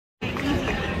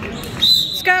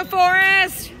go,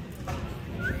 Forrest.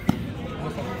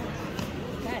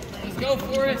 Let's go,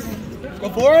 Forrest. Go,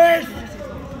 Forrest.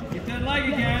 Get that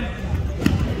leg again.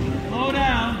 Slow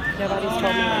down. Nobody's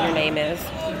told me what your name is.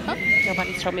 Huh?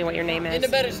 Nobody's told me what your name is. In the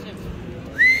better.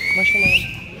 What's your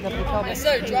name? Nobody told me. Yes,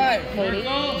 sir. Drive.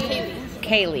 Katie.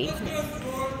 Kaylee.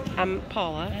 I'm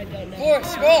Paula.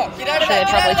 Forrest, go. Get out of Should that. have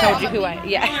probably told you who I.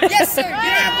 Yeah. Yes, sir. Get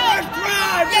out.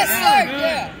 Drive. Yes, sir.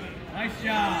 Yeah. Nice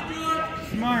job.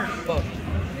 Smart.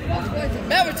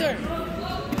 Matt, return.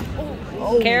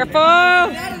 Careful. Get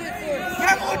out of there, Forrest.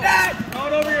 Careful with that. Throw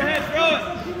it over your head. Throw it.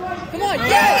 Come on.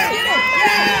 Yes. Get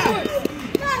him.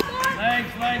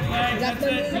 Legs. That's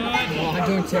it. Good. Oh, I'm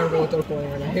doing terrible with the recording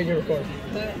right now. Here, you're recording.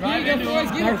 Right into it.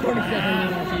 My recording's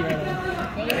definitely not for you right now.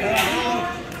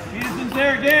 Peterson's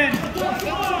there again.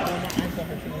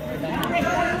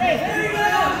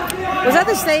 Was that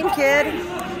the same kid?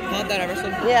 Not that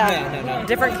Emerson? Yeah. No.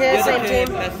 Different kid, same team?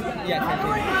 Yeah, same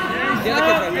team. The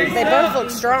other kids right there. They both look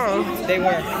strong. They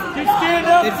were. Just stand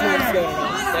up. They just wanted to go.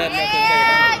 They had nothing to say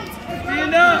about it.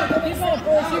 Stand up. Keep going,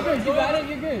 Forrest. You're good. You got it.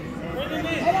 You're good.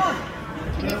 Head on.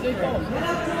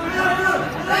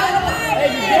 Hey,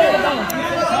 you're good.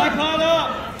 Tripod up.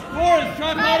 Forrest,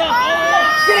 tripod up.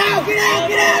 Get out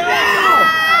now!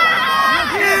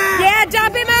 Yeah,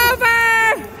 dump him over.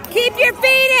 Keep your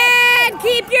feet in.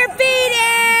 Keep your feet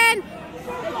in.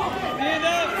 Stand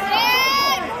up.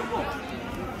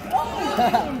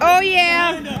 Oh,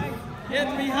 yeah. Get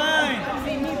behind.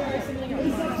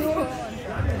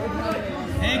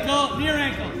 Ankle, near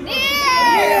ankle.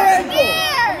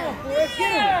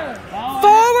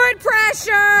 Forward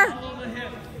pressure.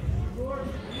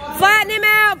 Flatten him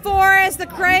out, Forrest. The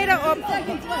cradle. Oh,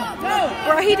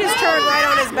 bro, he just turned right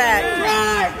on his back.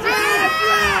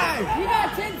 You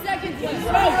got 10 seconds left.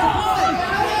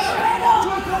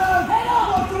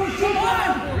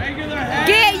 Regular head.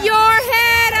 Get your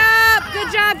head up.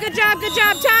 Good job.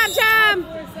 Time.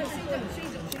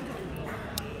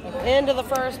 End of the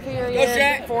first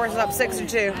period. Forrest is up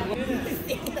 6-2.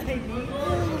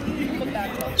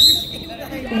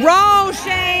 Roll,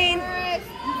 Shane.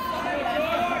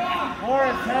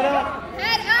 Forrest, head up.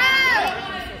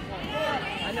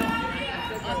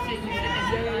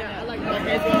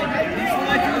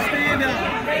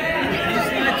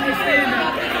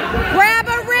 Grab a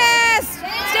wrist.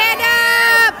 Stand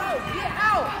up.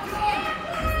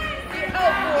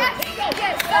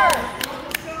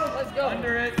 Let's go.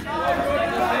 Under it.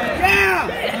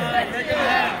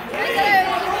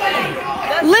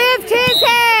 Lift his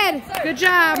head. Good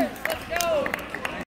job.